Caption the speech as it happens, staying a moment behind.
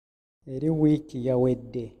Every week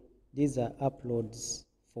yawedde. These are uploads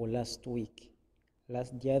for last week.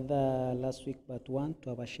 Last week but one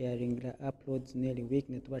to sharing the uploads nearly week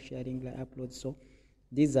to sharing the uploads. So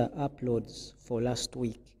these are uploads for last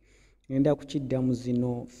week. Ngenda kukiddamu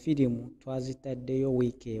zino firimu twazitaddeyo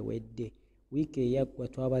week ewedde. Week eyaggwa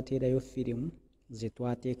twabateerayo firimu ze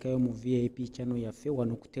twateekayo mu VIP channel yaffe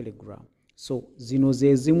wano ku Telegram. So zino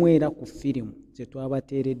ze zimu era ku firimu ze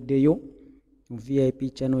twabateereddeyo mu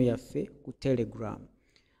VIP channel yaffe ku Telegram.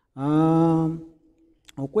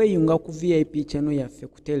 Okweyunga ku VIP channel yaffe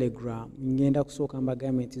ku Telegram ngenda kusooka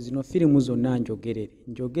mbagambe nti zino firimu zonna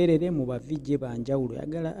njogerere mu bavijje banjawulo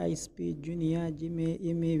yagala ISP Junior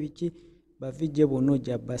Jime biki bavijje bono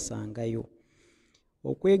ojja basangayo.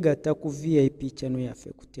 Okwegatta ku VIP channel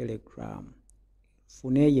yaffe ku Telegram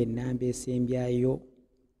funeyo ennamba esembyayo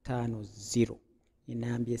 50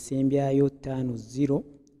 enamba esembyayo 50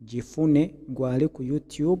 gifune gwali ku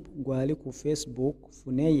YouTube gwali ku Facebook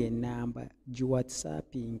funeyo ennamba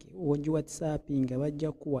giwhatsapping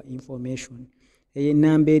bajja kuwa information. Eyo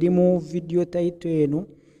ennamba eri mu video title eno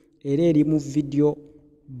era eri mu video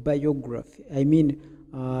biography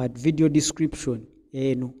video description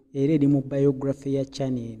eno era eri mu biography ya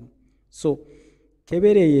channel eno. So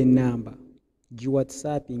kebereyo ennamba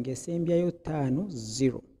giwhatsapping esembyayo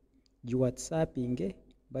 50 giwhatsapping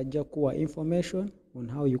bajja kuwa information on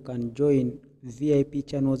how you can join VIP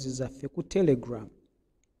channels zaffe ku Telegram.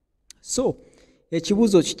 So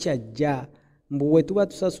ekibuzo kikyajja mbu we tuba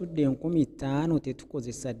tusasudde 1500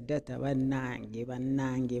 tetukozesa data bannange.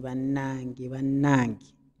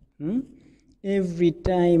 Every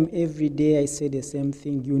time, every day I say the same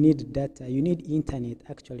thing. You need data. You need internet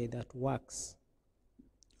actually that works.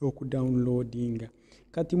 Okudownloadinga.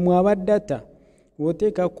 Kati mwaba data.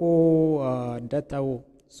 Woteekako data wo.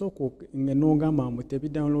 Soko ngenogamba mbu tebi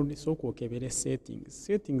download soko okebere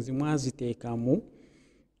settings mwaziteekamu.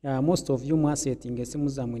 Most of you mwa setting esimu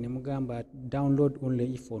zammwe ne mugamba download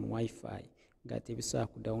only if on Wi-Fi. Ngate bisa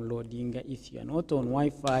ku downloadinga if you are not on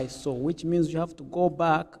Wi-Fi, so which means you have to go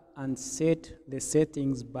back and set the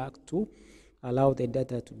settings back to allow the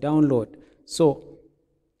data to download. So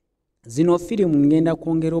zino firimu ngenda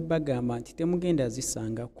kwongera obagamba nti temugenda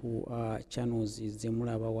zisanga ku channels ze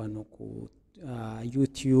mulaba wano ku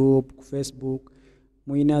YouTube, ku Facebook,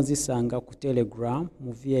 muina zisanga ku Telegram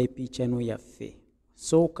mu VIP channel yaffe.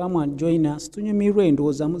 So come and join us. Tunyumirwe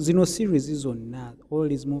endowooza zino series zonna, all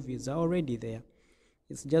these movies are already there.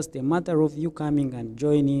 It's just a matter of you coming and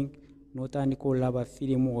joining. Notandika olaba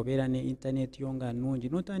firimu obeera ne internet yo nga nnungi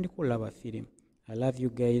notandika olaba firimu. I love you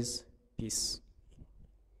guys. Peace.